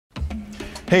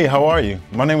Hey, how are you?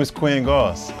 My name is Quinn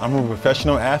Goss. I'm a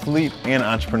professional athlete and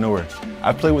entrepreneur.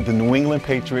 I play with the New England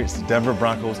Patriots, the Denver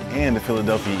Broncos, and the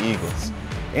Philadelphia Eagles.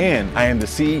 And I am the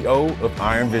CEO of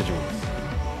Iron Visuals.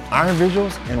 Iron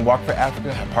Visuals and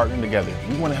Walk4Africa have partnered together.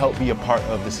 We want to help be a part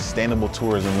of the sustainable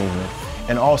tourism movement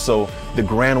and also the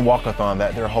grand walkathon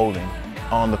that they're holding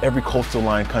on every coastal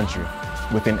line country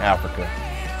within Africa.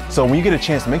 So when you get a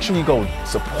chance, make sure you go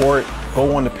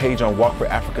on the page on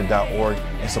walk4africa.org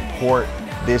and support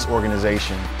this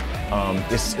organization.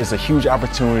 It's a huge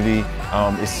opportunity.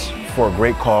 It's for a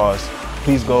great cause.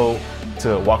 Please go to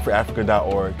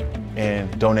walk4africa.org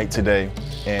and donate today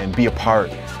and be a part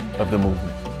of the movement.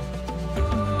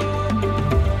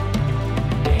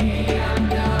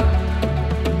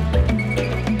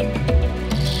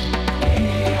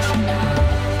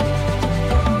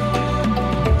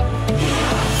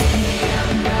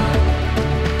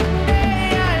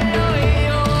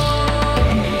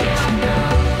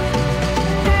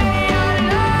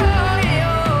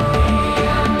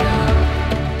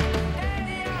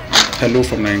 Hello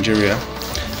from Nigeria.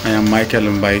 I am Michael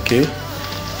Mbaike,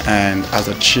 and as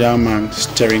a chairman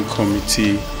steering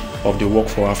committee of the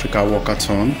Walk4Africa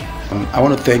Walkathon, I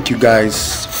want to thank you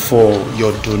guys for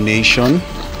your donation.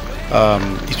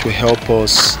 It will help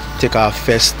us take our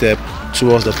first step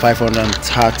towards the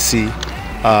 530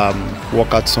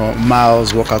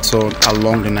 miles walkathon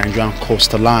along the Nigerian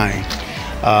coastline.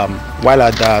 While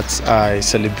at that, I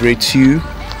celebrate you.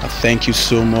 I thank you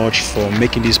so much for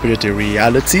making this project a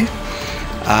reality.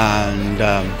 And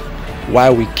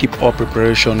while we keep our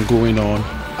preparation going on,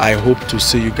 I hope to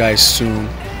see you guys soon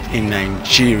in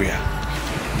Nigeria.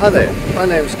 Hi there, my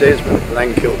name is Desmond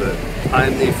Langkilder. I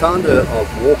am the founder of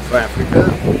Walk4Africa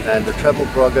and the travel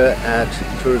blogger at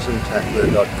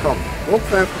tourismtatler.com.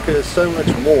 Walk4Africa is so much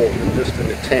more than just an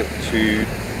attempt to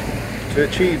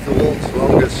achieve the world's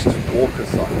longest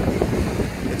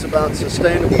walkathon. It's about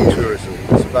sustainable tourism,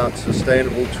 it's about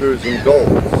sustainable tourism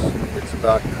goals. It's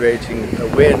about creating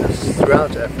awareness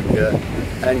throughout Africa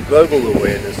and global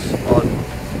awareness on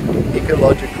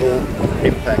ecological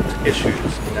impact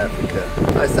issues in Africa.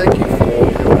 I thank you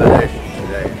for your donation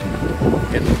today.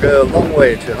 It will go a long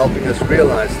way to helping us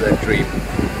realize that dream,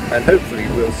 and hopefully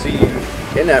we'll see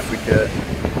you in Africa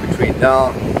between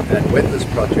now and when this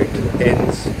project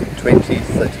ends in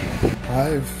 2030.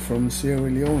 Hi from Sierra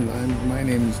Leone, and my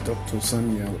name is Dr.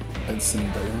 Samuel Edson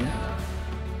Bayon,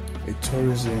 a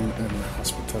tourism and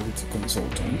hospitality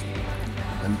consultant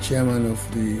and chairman of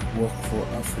the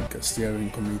Walk4Africa steering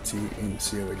committee in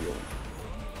Sierra Leone.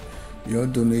 Your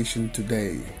donation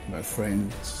today, my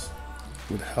friends,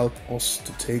 would help us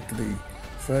to take the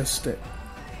first step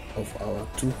of our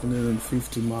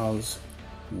 250 miles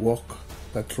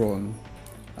walkathon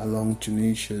along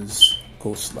Tunisia's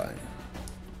coastline.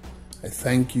 I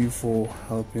thank you for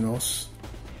helping us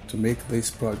to make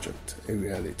this project a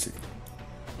reality,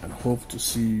 and hope to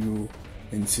see you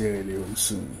in Sierra Leone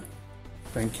soon.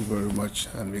 Thank you very much,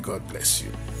 and may God bless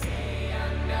you.